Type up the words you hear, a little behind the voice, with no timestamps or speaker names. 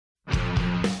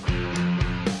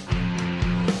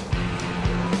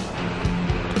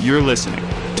You're listening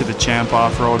to the Champ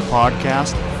Off-Road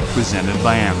Podcast, presented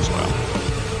by Amsoil.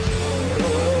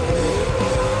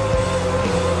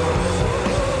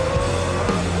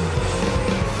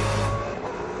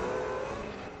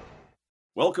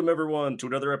 Welcome, everyone, to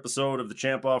another episode of the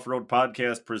Champ Off-Road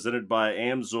Podcast presented by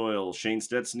Amsoil. Shane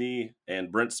Stetsny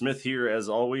and Brent Smith here, as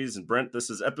always. And Brent, this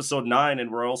is episode 9,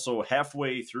 and we're also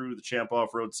halfway through the Champ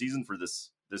Off-Road season for this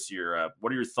year.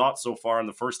 What are your thoughts so far on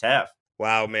the first half?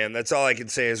 Wow, man, that's all I can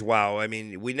say is wow. I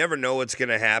mean, we never know what's going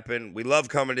to happen. We love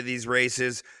coming to these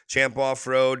races. Champ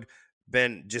Off-Road,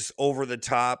 been just over the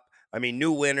top. I mean,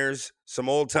 new winners, some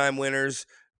old-time winners.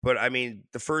 But, I mean,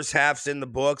 the first half's in the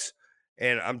books.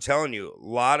 And I'm telling you, a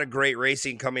lot of great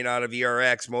racing coming out of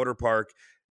ERX Motor Park.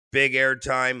 Big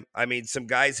airtime. I mean, some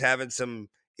guys having some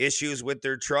issues with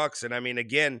their trucks. And, I mean,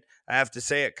 again, I have to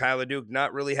say it, Kyle LeDuc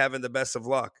not really having the best of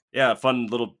luck. Yeah, a fun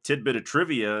little tidbit of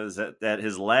trivia is that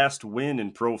his last win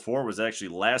in Pro 4 was actually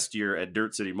last year at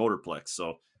Dirt City Motorplex.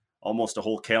 So almost a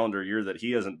whole calendar year that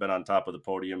he hasn't been on top of the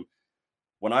podium.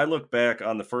 When I look back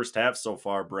on the first half so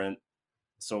far, Brent,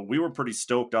 so we were pretty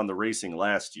stoked on the racing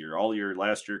last year. All year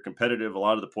last year, competitive. A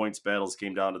lot of the points battles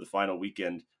came down to the final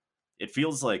weekend. It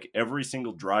feels like every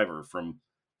single driver, from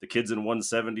the kids in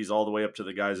 170s all the way up to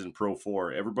the guys in Pro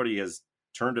 4, everybody has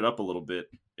turned it up a little bit.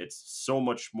 It's so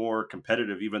much more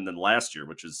competitive even than last year,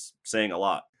 which is saying a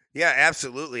lot. Yeah,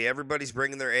 absolutely. Everybody's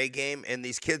bringing their A game, and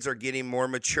these kids are getting more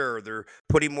mature. They're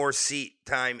putting more seat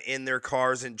time in their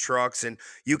cars and trucks, and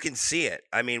you can see it.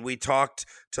 I mean, we talked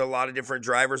to a lot of different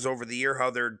drivers over the year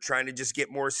how they're trying to just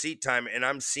get more seat time, and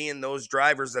I'm seeing those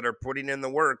drivers that are putting in the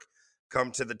work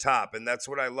come to the top, and that's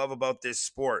what I love about this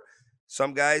sport.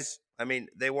 Some guys, I mean,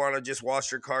 they want to just wash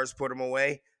their cars, put them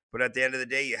away. But at the end of the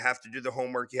day, you have to do the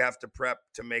homework. You have to prep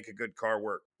to make a good car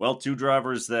work. Well, two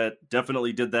drivers that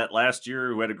definitely did that last year,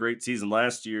 who had a great season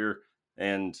last year,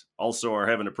 and also are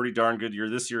having a pretty darn good year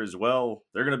this year as well.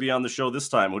 They're going to be on the show this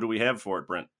time. Who do we have for it,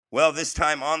 Brent? Well, this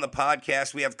time on the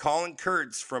podcast, we have Colin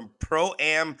Kurtz from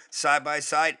Pro-Am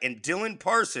Side-by-Side and Dylan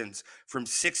Parsons from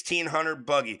 1600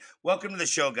 Buggy. Welcome to the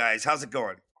show, guys. How's it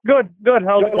going? Good.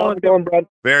 How's it going, Brad?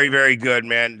 Very, very good,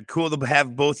 man. Cool to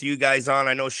have both of you guys on.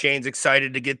 I know Shane's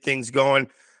excited to get things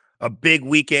going. A big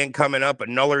weekend coming up,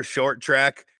 another short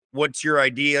track. What's your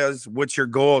ideas? What's your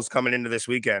goals coming into this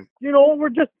weekend? You know,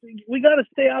 we got to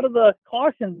stay out of the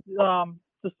cautions.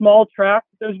 The small track,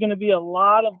 there's going to be a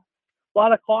lot of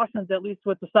cautions, at least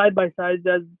with the side-by-sides,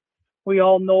 as we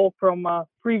all know from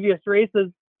previous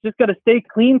races. Just got to stay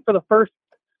clean for the first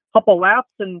couple laps,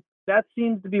 and that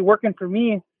seems to be working for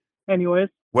me. Anyways,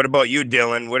 what about you,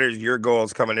 Dylan? What are your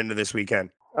goals coming into this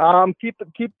weekend?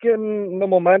 Keep getting the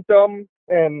momentum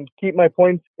and keep my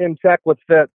points in check with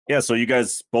fit. Yeah, so you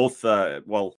guys both,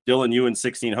 Dylan, you in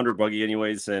 1600 Buggy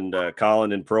anyways, and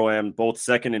Colin in Pro-Am, both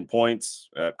second in points.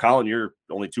 Colin, you're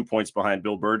only 2 points behind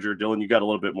Bill Berger. Dylan, you got a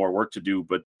little bit more work to do,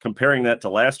 but comparing that to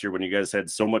last year when you guys had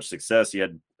so much success, you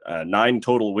had 9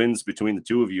 total wins between the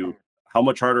two of you. How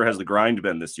much harder has the grind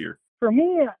been this year? For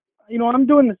me, you know, I'm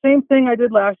doing the same thing I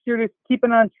did last year, just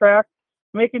keeping on track,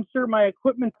 making sure my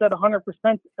equipment's at 100%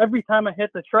 every time I hit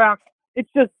the track. It's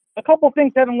just a couple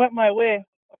things haven't went my way.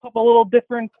 A couple little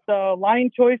different line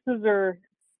choices or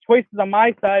choices on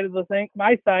my side of the thing.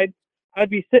 My side, I'd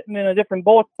be sitting in a different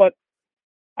boat, but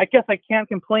I guess I can't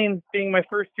complain being my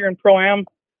first year in Pro-Am.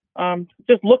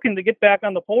 Just looking to get back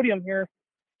on the podium here.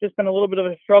 Just been a little bit of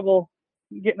a struggle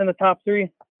getting in the top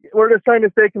 3. We're just trying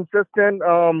to stay consistent.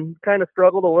 Kind of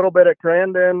struggled a little bit at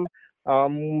Crandon.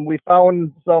 We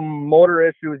found some motor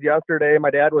issues yesterday. My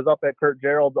dad was up at Kurt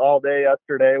Gerald's all day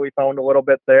yesterday. We found a little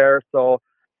bit there. So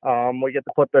we get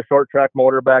to put the short track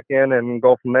motor back in and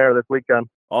go from there this weekend.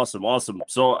 Awesome.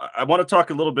 So I want to talk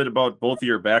a little bit about both of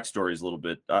your backstories a little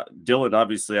bit. Dylan,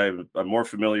 obviously, I'm more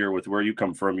familiar with where you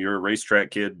come from. You're a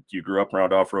racetrack kid. You grew up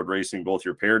around off-road racing. Both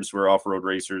your parents were off-road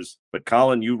racers. But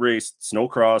Colin, you raced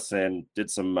snowcross and did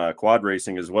some quad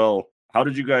racing as well. How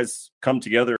did you guys come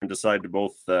together and decide to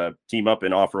both team up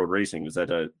in off-road racing? Was that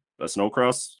a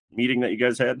snowcross meeting that you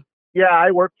guys had? Yeah,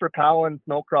 I worked for Colin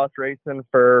snowcross racing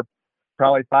for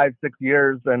probably 5-6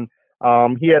 years, and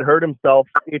he had hurt himself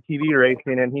ATV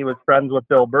racing, and he was friends with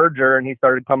Bill Berger, and he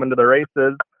started coming to the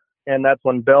races, and that's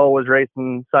when Bill was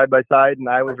racing side by side, and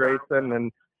I was racing,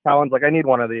 and Colin's like, I need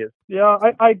one of these. Yeah,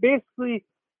 I basically,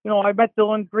 you know, I met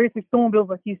Dylan racing snowmobiles,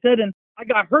 like he said, and I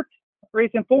got hurt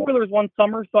racing four-wheelers one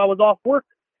summer, so I was off work.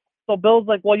 So Bill's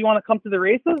like, well, you want to come to the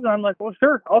races? And I'm like, well,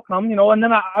 sure, I'll come, you know. And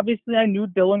then I knew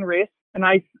Dylan race, and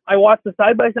I watched the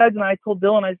side-by-sides, and I told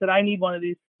Dylan, I said, I need one of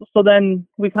these. So then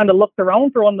we kind of looked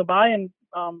around for one to buy, and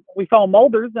we found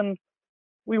Mulder's, and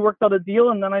we worked out a deal,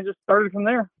 and then I just started from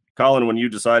there. Colin, when you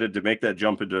decided to make that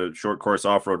jump into short course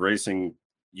off-road racing,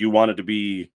 you wanted to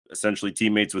be essentially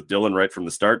teammates with Dylan right from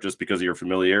the start just because of your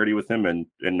familiarity with him and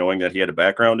knowing that he had a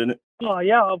background in it? Oh,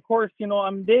 yeah, of course. They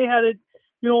had it,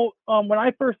 when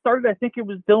I first started, I think it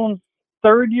was Dylan's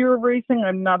third year of racing.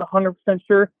 I'm not 100%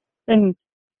 sure. And,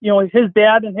 his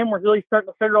dad and him were really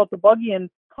starting to figure out the buggy. And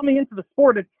coming into the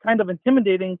sport, it's kind of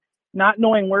intimidating, not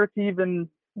knowing where they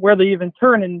even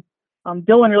turn. And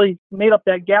Dylan really made up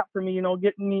that gap for me,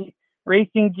 getting me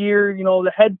racing gear,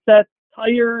 the headset,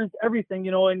 tires, everything,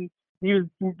 and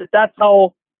that's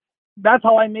how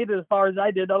I made it as far as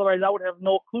I did. Otherwise, I would have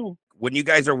no clue. When you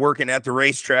guys are working at the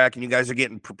racetrack and you guys are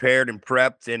getting prepared and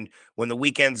prepped, and when the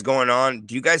weekend's going on,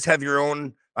 do you guys have your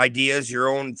own ideas, your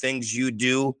own things you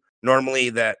do normally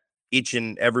that each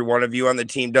and every one of you on the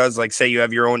team does? Like, say you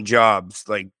have your own jobs.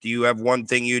 Like, do you have one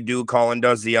thing you do, Colin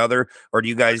does the other, or do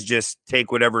you guys just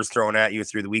take whatever's thrown at you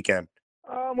through the weekend?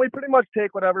 We pretty much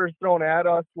take whatever's thrown at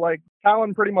us. Like,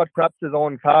 Colin pretty much preps his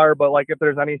own car, but like if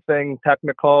there's anything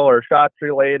technical or shots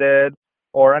related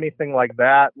or anything like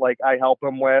that, like I help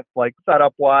him with, like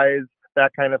setup wise,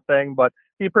 that kind of thing. But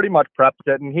he pretty much preps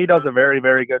it, and he does a very,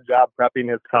 very good job prepping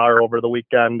his car over the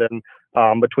weekend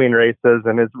and between races,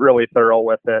 and is really thorough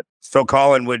with it. So,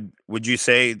 Colin, would you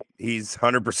say he's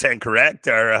 100% correct,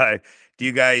 or do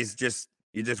you guys just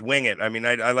wing it? I mean,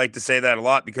 I like to say that a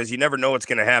lot because you never know what's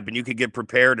going to happen. You could get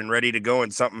prepared and ready to go,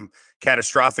 and something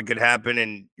catastrophic could happen,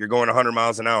 and you're going 100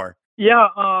 miles an hour. Yeah,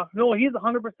 no, he's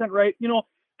 100% right.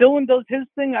 Dylan does his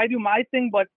thing, I do my thing,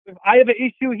 but if I have an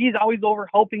issue, he's always over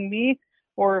helping me.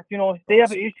 Or if they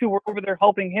have an issue, we're over there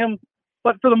helping him.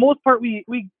 But for the most part,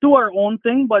 we do our own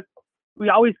thing, but we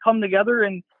always come together.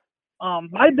 And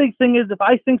my big thing is if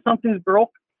I think something's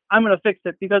broke, I'm going to fix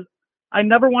it, because I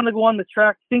never want to go on the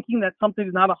track thinking that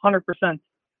something's not 100%.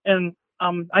 And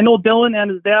I know Dylan and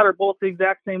his dad are both the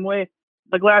exact same way.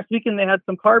 Like last weekend, they had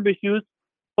some carb issues,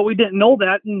 but we didn't know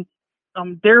that. And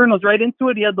Darren was right into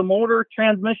it. He had the motor,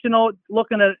 transmission out,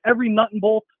 looking at every nut and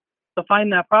bolt to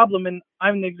find that problem. And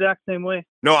I'm the exact same way.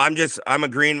 No, I'm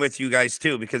agreeing with you guys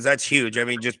too, because that's huge. I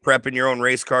mean, just prepping your own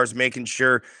race cars, making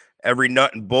sure every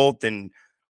nut and bolt and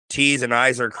T's and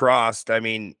I's are crossed. I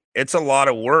mean, it's a lot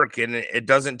of work, and it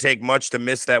doesn't take much to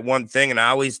miss that one thing. And I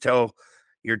always tell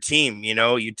your team,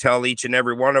 you tell each and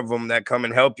every one of them that come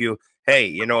and help you, hey,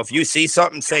 if you see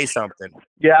something, say something.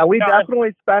 Yeah, we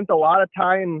definitely spent a lot of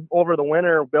time over the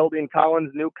winter building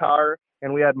Colin's new car,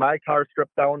 and we had my car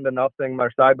stripped down to nothing,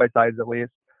 our side-by-sides at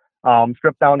least,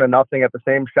 stripped down to nothing at the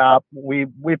same shop. We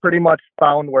pretty much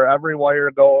found where every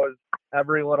wire goes,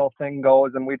 every little thing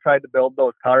goes, and we tried to build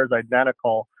those cars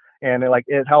identical. And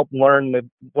it helped learn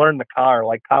the car.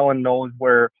 Like Colin knows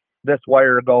where this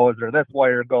wire goes or this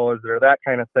wire goes or that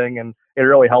kind of thing, and it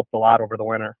really helped a lot over the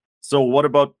winter. So what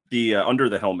about the under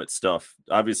the helmet stuff?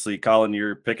 Obviously, Colin,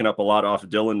 you're picking up a lot off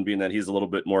Dylan, being that he's a little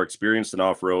bit more experienced in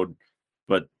off-road.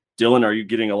 But Dylan, are you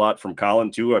getting a lot from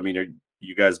Colin too? I mean,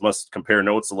 you guys must compare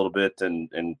notes a little bit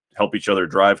and help each other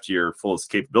drive to your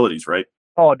fullest capabilities, right?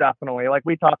 Oh, definitely. Like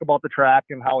we talk about the track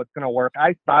and how it's going to work.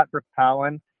 I spot for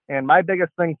Colin, and my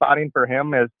biggest thing spotting for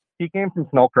him is he came from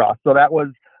snowcross. So that was,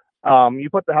 you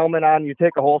put the helmet on, you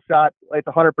take a hole shot, it's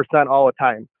 100% all the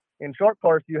time. In short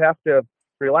course, you have to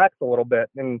relax a little bit,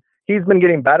 and he's been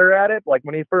getting better at it. Like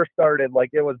when he first started, like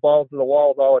it was balls to the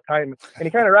walls all the time, and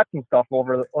he kind of wrecked some stuff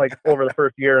over the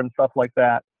first year and stuff like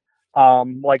that.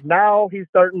 Like now he's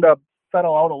starting to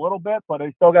settle out a little bit, but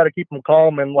I still got to keep him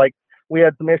calm. And like we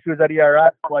had some issues at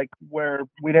ERS, like where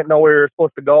we didn't know where we were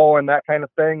supposed to go and that kind of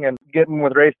thing, and getting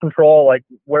with race control, like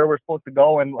where we're supposed to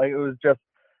go, and like it was just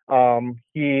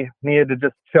he needed to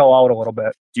just chill out a little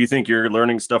bit. Do you think you're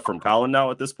learning stuff from Colin now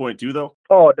at this point too, though?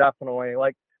 Oh, definitely.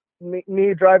 Like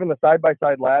me driving the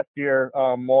side-by-side last year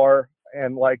more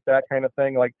and like that kind of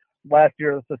thing. Like last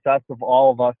year, the success of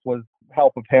all of us was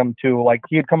help of him too. Like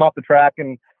he'd come off the track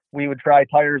and we would try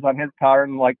tires on his car,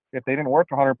 and like if they didn't work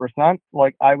 100%,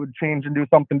 like I would change and do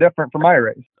something different for my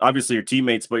race. Obviously you're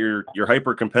teammates, but you're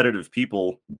hyper competitive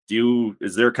people.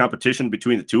 Is there a competition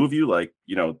between the two of you? Like,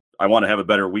 I want to have a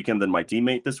better weekend than my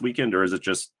teammate this weekend, or is it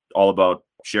just all about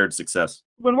shared success?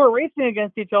 When we're racing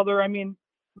against each other, I mean,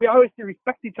 we obviously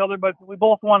respect each other, but we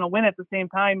both want to win at the same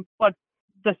time. But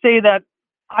to say that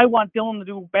I want Dylan to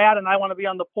do bad and I want to be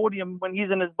on the podium when he's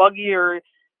in his buggy or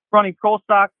running pro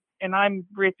stock and I'm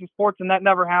racing sports, and that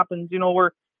never happens.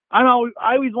 I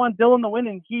always want Dylan to win,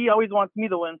 and he always wants me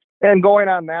to win. And going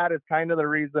on that is kind of the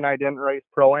reason I didn't race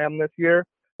Pro-Am this year.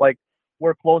 Like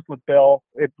we're close with Bill,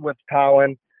 it's with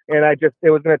Colin, and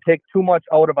it was going to take too much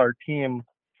out of our team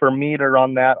for me to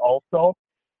run that also.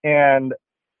 And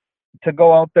to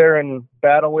go out there and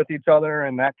battle with each other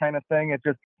and that kind of thing. It's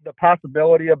just the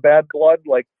possibility of bad blood.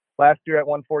 Like last year at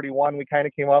 141, we kind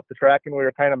of came off the track and we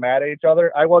were kind of mad at each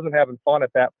other. I wasn't having fun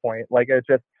at that point. Like it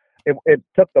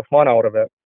took the fun out of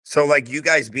it. So, like, you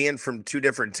guys being from two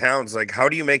different towns, like, how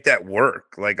do you make that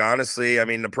work? Like, honestly, I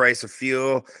mean, the price of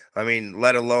fuel, I mean,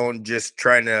 let alone just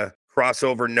trying to cross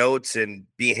over notes and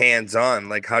be hands-on.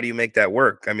 Like, how do you make that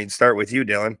work? I mean, start with you,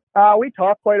 Dylan. We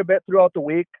talked quite a bit throughout the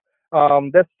week.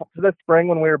 This spring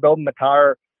when we were building the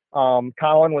car,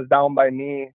 Colin was down by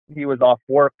me. He was off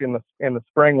work in the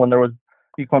spring when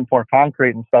he couldn't pour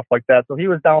concrete and stuff like that. So he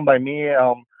was down by me,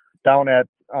 down at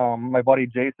my buddy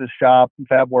Jace's shop,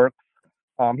 FabWorks.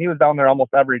 He was down there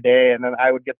almost every day, and then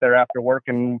I would get there after work.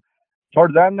 And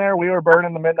towards the end there, we were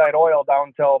burning the midnight oil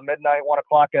down till midnight, 1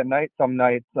 o'clock at night some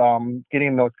nights,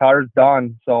 getting those cars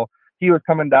done. So he was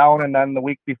coming down, and then the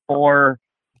week before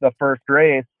the first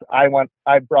race, I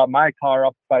brought my car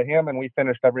up by him, and we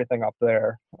finished everything up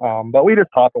there. But we just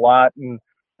talk a lot and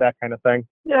that kind of thing.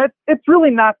 Yeah, it's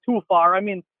really not too far. I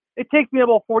mean, it takes me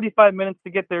about 45 minutes to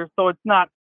get there, so it's not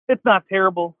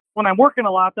terrible. When I'm working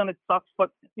a lot, then it sucks. But,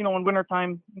 in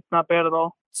wintertime, it's not bad at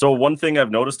all. So one thing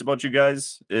I've noticed about you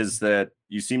guys is that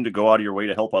you seem to go out of your way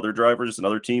to help other drivers and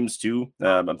other teams too.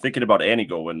 I'm thinking about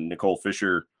Anigo when Nicole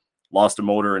Fisher lost a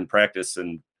motor in practice,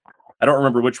 and I don't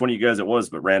remember which one of you guys it was,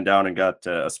 but ran down and got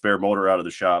a spare motor out of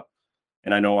the shop.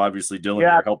 And I know obviously, Dylan,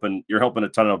 you're helping a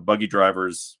ton of buggy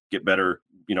drivers get better,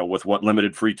 with what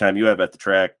limited free time you have at the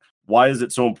track. Why is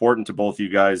it so important to both you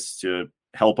guys to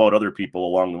help out other people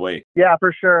along the way? Yeah,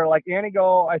 for sure. Like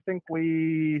Anigo, I think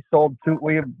we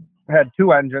had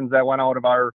 2 engines that went out of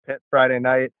our pit Friday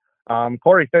night.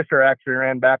 Corey Fisher actually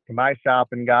ran back to my shop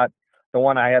and got the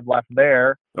one I had left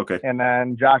there. Okay. And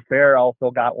then Josh Bear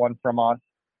also got one from us.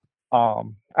 I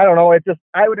don't know.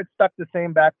 I would expect the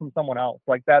same back from someone else.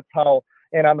 Like that's how,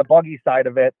 and on the buggy side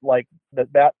of it, like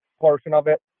that portion of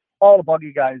it, all the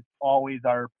buggy guys always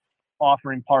are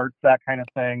offering parts, that kind of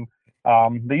thing.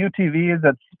 The UTVs,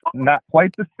 it's not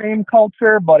quite the same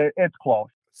culture, but it's close.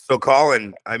 So,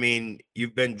 Colin, I mean,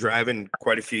 you've been driving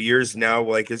quite a few years now.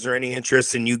 Like, is there any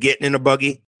interest in you getting in a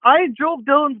buggy? I drove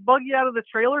Dylan's buggy out of the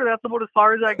trailer. That's about as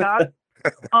far as I got.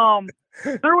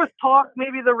 There was talk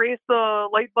maybe to race the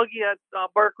light buggy at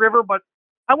Bark River, but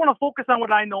I want to focus on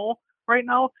what I know right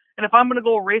now. And if I'm going to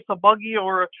go race a buggy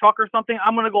or a truck or something,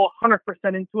 I'm going to go 100%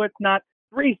 into it, not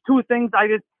race 2 things. I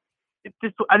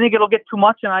think it'll get too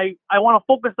much, and I want to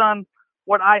focus on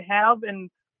what I have and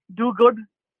do good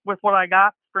with what I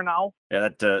got for now. Yeah,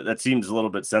 that seems a little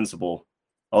bit sensible.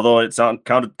 Although it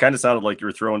kind of sounded like you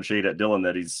were throwing shade at Dylan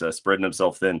that he's spreading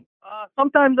himself thin.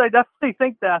 Sometimes I definitely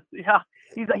think that. Yeah,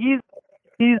 he's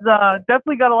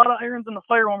definitely got a lot of irons in the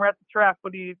fire when we're at the track,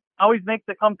 but he always makes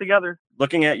it come together.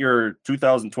 Looking at your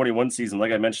 2021 season,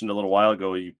 like I mentioned a little while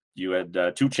ago, you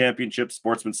had 2 championships,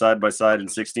 Sportsman side by side, and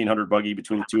 1600 buggy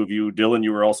between the 2 of you. Dylan,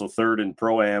 you were also 3rd in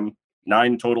Pro-Am,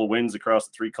 9 total wins across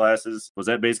the 3 classes. Was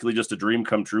that basically just a dream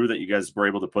come true that you guys were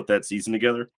able to put that season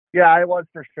together? Yeah, I was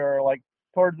for sure. Like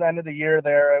towards the end of the year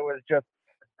there, it was just,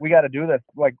 we got to do this.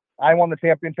 Like I won the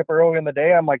championship early in the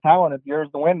day. I'm like, Colin, it's yours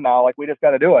to win now. Like we just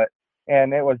got to do it.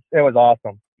 And it was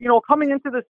awesome. Coming into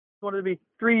this, what would it be,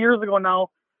 3 years ago now,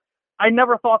 I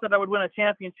never thought that I would win a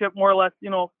championship, more or less,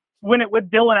 win it with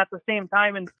Dylan at the same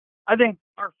time. And I think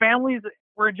our families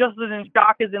were just as in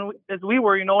shock as we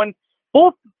were, and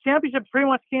both championships pretty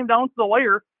much came down to the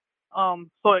wire. So,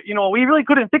 we really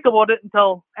couldn't think about it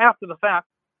until after the fact.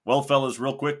 Well, fellas,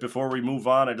 real quick before we move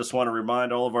on, I just want to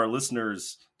remind all of our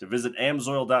listeners to visit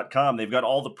AMSOIL.com. They've got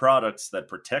all the products that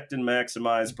protect and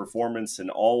maximize performance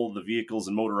in all of the vehicles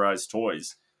and motorized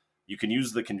toys. You can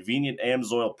use the convenient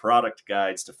AMSOIL product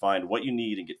guides to find what you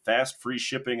need and get fast, free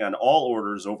shipping on all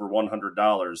orders over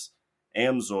 $100.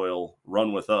 AMSOIL,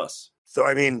 run with us. So,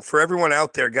 I mean, for everyone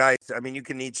out there, guys, I mean, you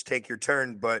can each take your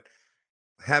turn, but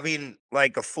having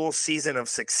like a full season of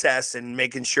success and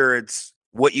making sure it's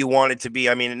what you want it to be.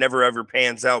 I mean, it never ever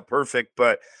pans out perfect,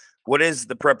 but what is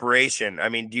the preparation? I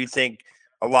mean, do you think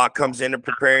a lot comes into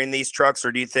preparing these trucks,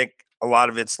 or do you think a lot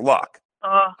of it's luck?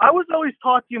 I was always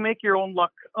taught you make your own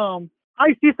luck.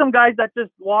 I see some guys that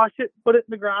just wash it, put it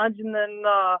in the garage, and then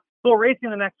go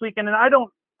racing the next weekend. And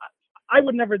I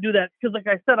would never do that because, like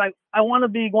I said, I want to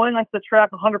be going off the track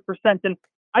 100%. And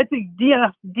I think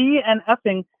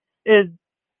DNFing is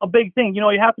a big thing. You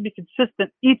have to be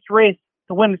consistent each race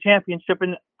to win the championship.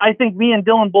 And I think me and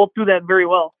Dylan both do that very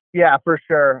well. Yeah, for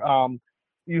sure.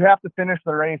 You have to finish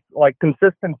the race. Like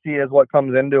consistency is what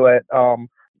comes into it.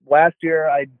 Last year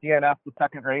I DNF'd the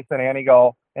second race in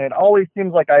Anigo, and it always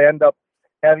seems like I end up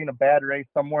having a bad race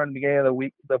somewhere in the beginning of the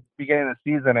week, the beginning of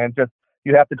the season, and just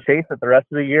you have to chase it the rest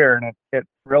of the year, and it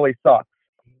really sucks.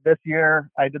 This year,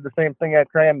 I did the same thing at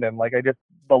Crandon. Like,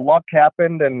 the luck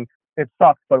happened, and it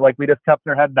sucks, but like we just kept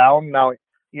our head down. Now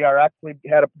ERX, we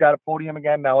got a podium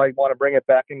again. Now I want to bring it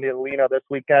back into Lena this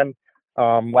weekend.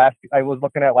 I was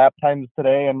looking at lap times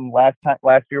today, and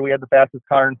last year we had the fastest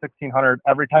car in 1600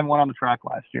 every time we went on the track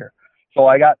last year. So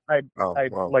I just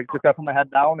got my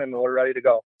head down, and we're ready to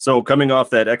go. So coming off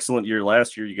that excellent year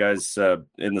last year, you guys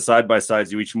in the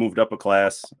side-by-sides, you each moved up a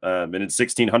class, and in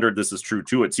 1600 this is true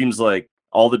too. It seems like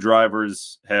all the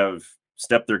drivers have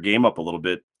stepped their game up a little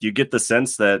bit. Do you get the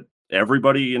sense that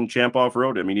everybody in Champ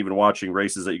Off-Road, I mean, even watching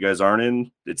races that you guys aren't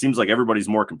in, it seems like everybody's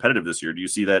more competitive this year? Do you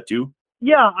see that too?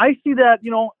 Yeah, I see that,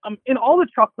 in all the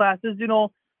truck classes,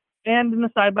 and in the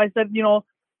side-by-side,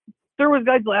 there was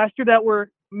guys last year that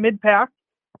were mid-pack,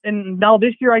 and now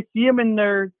this year I see them and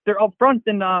they're up front.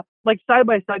 And like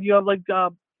side-by-side, you have like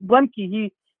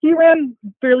Blemke. He ran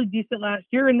fairly decent last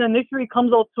year, and then this year he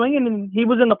comes out swinging, and he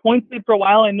was in the points lead for a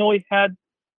while. I know he had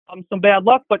some bad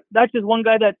luck, but that's just one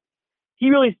guy that he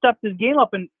really stepped his game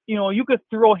up. And, you could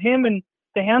throw him and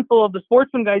the handful of the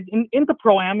Sportsman guys into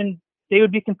Pro-Am, and they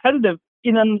would be competitive.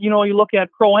 And then, you look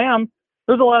at Pro-Am,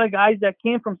 there's a lot of guys that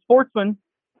came from Sportsman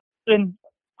and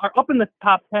are up in the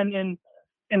top 10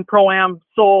 in Pro-Am.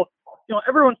 So,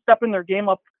 everyone's stepping their game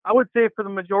up. I would say for the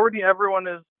majority, everyone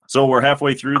is. So we're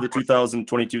halfway through the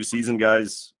 2022 season,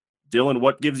 guys. Dylan,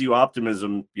 what gives you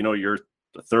optimism? You're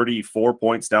 34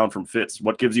 points down from Fitz.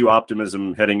 What gives you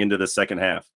optimism heading into the second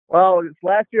half? Well,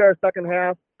 last year, our second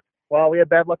half, we had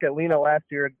bad luck at Lena last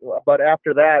year, but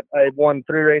after that, I won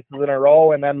 3 races in a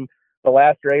row, and then the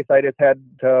last race, I just had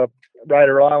to ride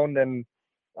around and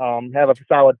have a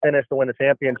solid finish to win the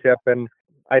championship, and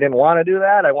I didn't want to do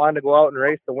that. I wanted to go out and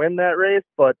race to win that race,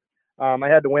 but I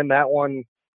had to win that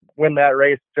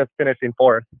race, just finishing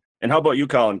 4th. And how about you,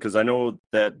 Colin? Because I know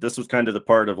that this was kind of the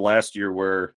part of last year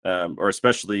where, or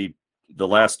especially the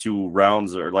last 2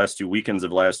 rounds or last 2 weekends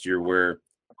of last year where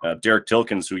Derek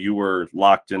Tilkins, who you were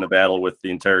locked in a battle with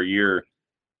the entire year,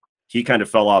 he kind of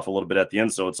fell off a little bit at the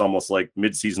end. So it's almost like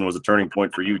mid-season was a turning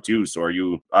point for you too. So are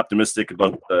you optimistic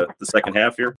about the second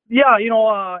half here? Yeah,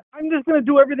 I'm just going to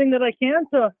do everything that I can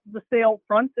to stay out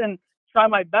front and try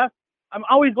my best. I'm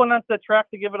always going onto the track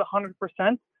to give it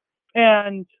 100%.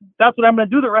 And that's what I'm going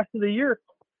to do the rest of the year.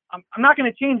 I'm not going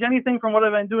to change anything from what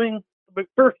I've been doing the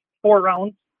first 4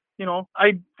 rounds.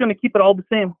 I'm going to keep it all the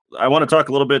same. I want to talk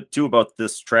a little bit too about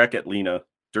this track at Lena,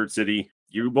 Dirt City.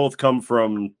 You both come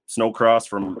from snowcross,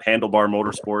 from handlebar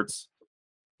motorsports.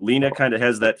 Lena kind of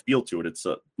has that feel to it. It's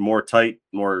more tight,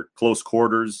 more close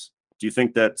quarters. Do you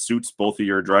think that suits both of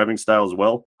your driving styles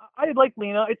well? I like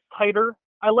Lena. It's tighter.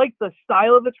 I like the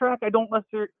style of the track. I don't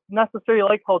necessarily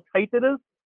like how tight it is.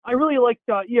 I really like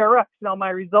ERX. Now, my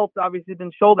results obviously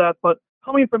didn't show that, but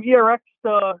coming from ERX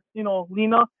to,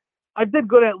 Lena, I did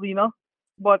good at Lena,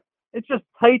 but it's just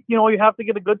tight. You have to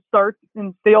get a good start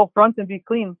and stay out front and be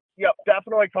clean. Yep,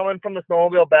 definitely coming from the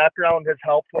snowmobile background has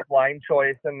helped with line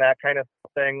choice and that kind of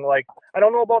thing. Like, I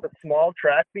don't know about the small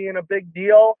track being a big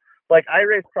deal. Like, I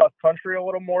race cross country a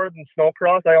little more than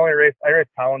snowcross. I raced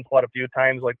Collins quite a few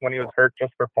times, like when he was hurt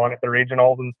just for fun at the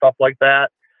regionals and stuff like that.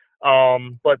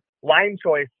 But line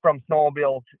choice from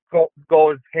snowmobile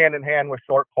goes hand in hand with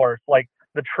short course. Like,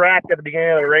 the track at the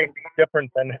beginning of the race is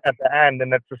different than at the end,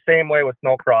 and it's the same way with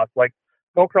snowcross. Like,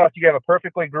 snowcross, you have a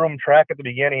perfectly groomed track at the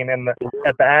beginning, and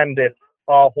at the end, it's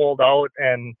all holed out,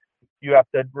 and you have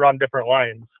to run different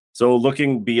lines. So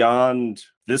looking beyond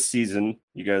this season,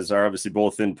 you guys are obviously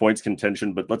both in points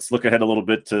contention, but let's look ahead a little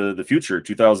bit to the future,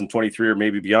 2023 or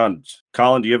maybe beyond.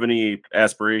 Colin, do you have any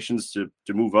aspirations to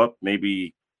move up,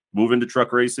 maybe move into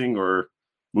truck racing or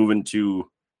move into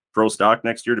pro stock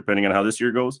next year, depending on how this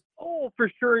year goes? Oh,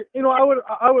 for sure.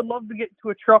 I would love to get to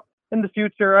a truck in the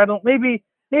future. Maybe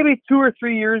 2 or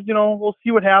 3 years, we'll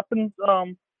see what happens.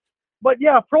 But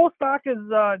yeah, pro stock is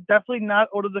definitely not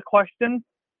out of the question.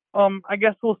 I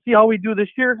guess we'll see how we do this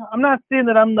year. I'm not saying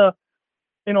that I'm not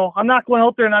going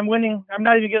out there and I'm winning. I'm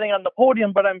not even getting on the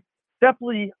podium, but I'm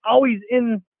definitely always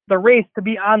in the race to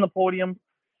be on the podium.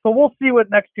 So we'll see what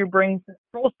next year brings.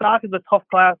 Pro stock is a tough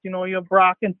class. You have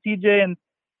Brock and CJ, and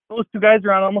those 2 guys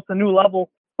are on almost a new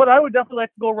level. But I would definitely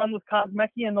like to go run with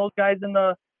Kosmecki and those guys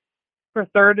for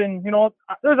third. And,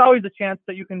 there's always a chance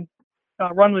that you can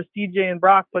run with CJ and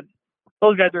Brock, but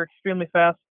those guys are extremely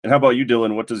fast. And how about you,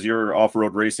 Dylan? What does your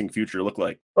off-road racing future look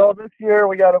like? Well, this year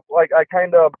we got I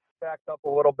kind of backed up a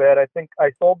little bit. I think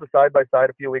I sold the side-by-side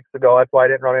a few weeks ago. That's why I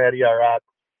didn't run it at ERX.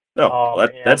 Oh,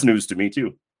 that's news to me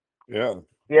too. Yeah.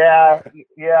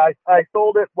 I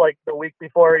sold it like the week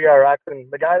before ERX,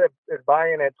 and the guy that is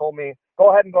buying it told me,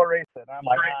 go ahead and go race it. And I'm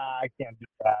like, I can't do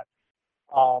that.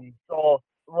 So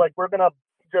like we're gonna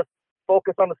just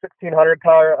focus on the 1600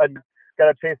 car. I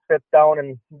gotta chase Fitz down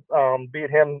and beat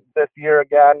him this year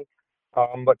again.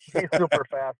 But he's super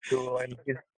fast too, and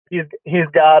he's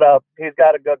got a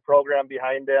good program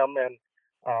behind him, and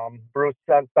Bruce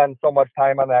spent so much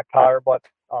time on that car. But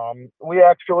we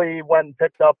actually went and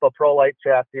picked up a Pro Light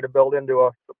chassis to build into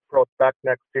a Pro Spec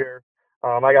next year.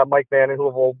 I got Mike Van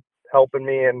Hoovel helping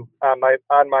me and on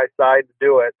my side to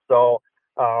do it. So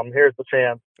here's the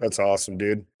chance. That's awesome,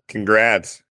 dude.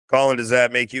 Congrats. Colin, does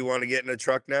that make you want to get in a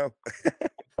truck now?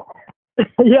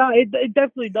 Yeah, it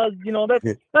definitely does. You know, that's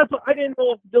what I didn't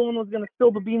know if Dylan was going to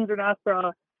spill the beans or not.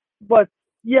 But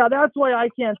yeah, that's why I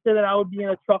can't say that I would be in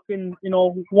a truck in,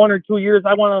 1 or 2 years.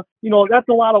 I want to, that's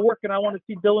a lot of work, and I want to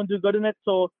see Dylan do good in it.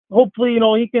 So hopefully,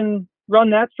 he can run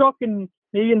that truck, and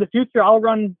maybe in the future I'll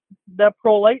run that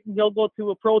Pro Light and he'll go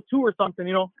to a Pro 2 or something.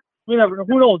 We never know.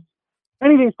 Who knows?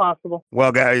 Anything's possible.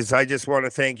 Well, guys, I just want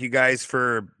to thank you guys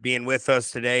for being with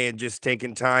us today and just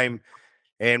taking time.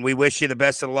 And we wish you the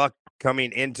best of luck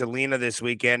coming into Lena this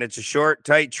weekend. It's a short,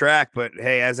 tight track, but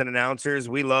hey, as an announcers,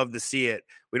 we love to see it.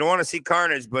 We don't want to see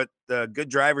carnage, but the good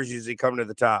drivers usually come to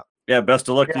the top. Yeah, best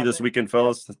of luck to you this weekend,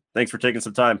 fellas. Thanks for taking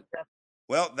some time.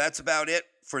 Well, that's about it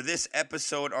for this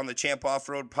episode on the Champ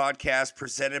Off-Road Podcast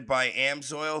presented by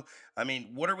AMSOIL. I mean,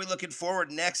 what are we looking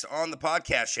forward next on the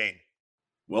podcast, Shane?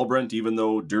 Well, Brent, even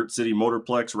though Dirt City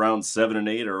Motorplex rounds 7 and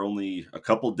 8 are only a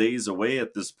couple days away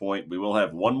at this point, we will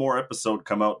have one more episode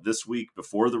come out this week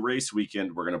before the race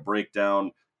weekend. We're going to break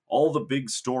down all the big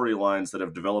storylines that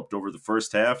have developed over the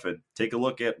first half and take a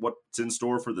look at what's in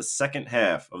store for the second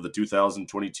half of the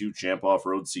 2022 Champ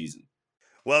Off-Road season.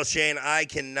 Well, Shane, I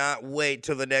cannot wait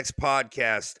till the next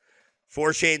podcast.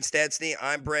 For Shane Stetsny,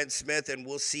 I'm Brent Smith, and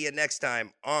we'll see you next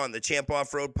time on the Champ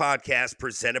Off-Road Podcast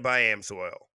presented by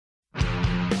AMSOIL.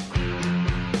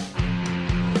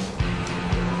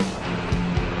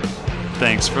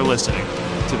 Thanks for listening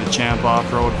to the Champ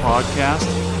Off-Road Podcast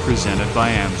presented by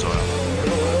AMSOIL.